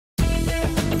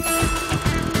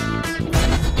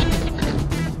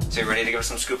So you ready to give us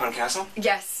some scoop on Castle?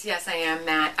 Yes, I am,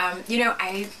 Matt. You know,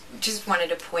 I just wanted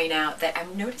to point out that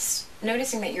I'm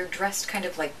noticing that you're dressed kind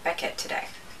of like Beckett today.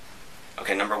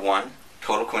 Okay, number one,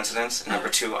 total coincidence. And number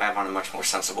two, I have on a much more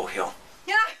sensible heel.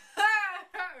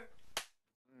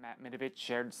 Matt Midovich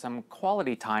shared some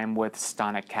quality time with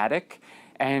Stana Katic,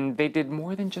 and they did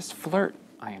more than just flirt,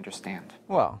 I understand.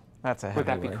 Well, that's a heavy Would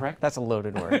that be word. correct? That's a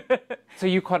loaded word. So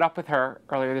you caught up with her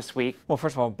earlier this week. Well,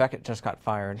 first of all, Beckett just got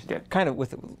fired. She did. Kind of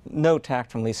with no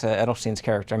tact from Lisa Edelstein's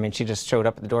character. I mean, she just showed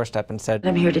up at the doorstep and said,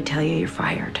 I'm here to tell you you're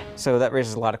fired. So that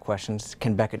raises a lot of questions.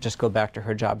 Can Beckett just go back to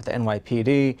her job at the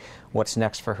NYPD? What's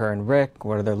next for her and Rick?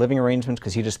 What are their living arrangements?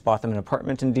 Because he just bought them an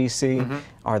apartment in D.C.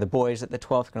 Are the boys at the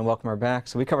 12th going to welcome her back?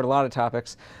 So we covered a lot of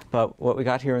topics, but what we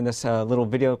got here in this little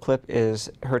video clip is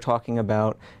her talking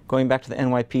about going back to the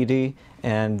NYPD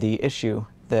and the issue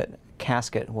that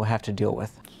Casket will have to deal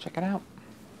with. Check it out.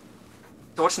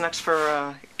 So what's next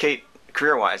for Kate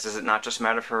career-wise? Is it not just a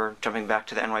matter of her jumping back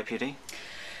to the NYPD?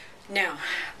 No,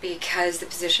 because the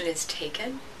position is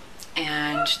taken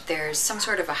and there's some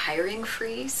sort of a hiring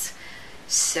freeze.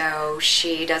 So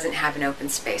she doesn't have an open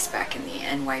space back in the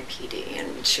NYPD,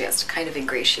 and she has to kind of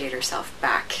ingratiate herself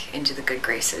back into the good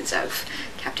graces of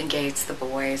Captain Gates, the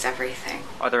boys, everything.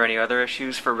 Are there any other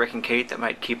issues for Rick and Kate that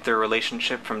might keep their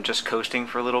relationship from just coasting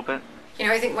for a little bit? You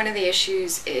know, I think one of the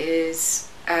issues is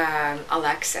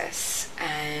Alexis,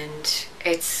 and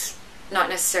it's not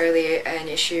necessarily an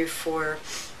issue for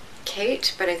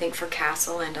Kate, but I think for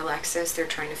Castle and Alexis, they're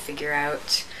trying to figure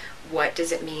out what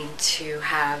does it mean to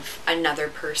have another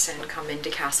person come into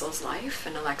Castle's life,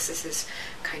 and Alexis is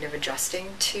kind of adjusting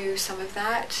to some of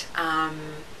that.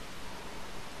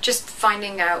 Just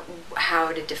finding out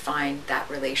how to define that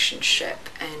relationship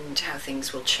and how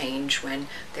things will change when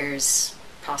there's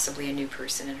possibly a new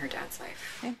person in her dad's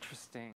life. Interesting.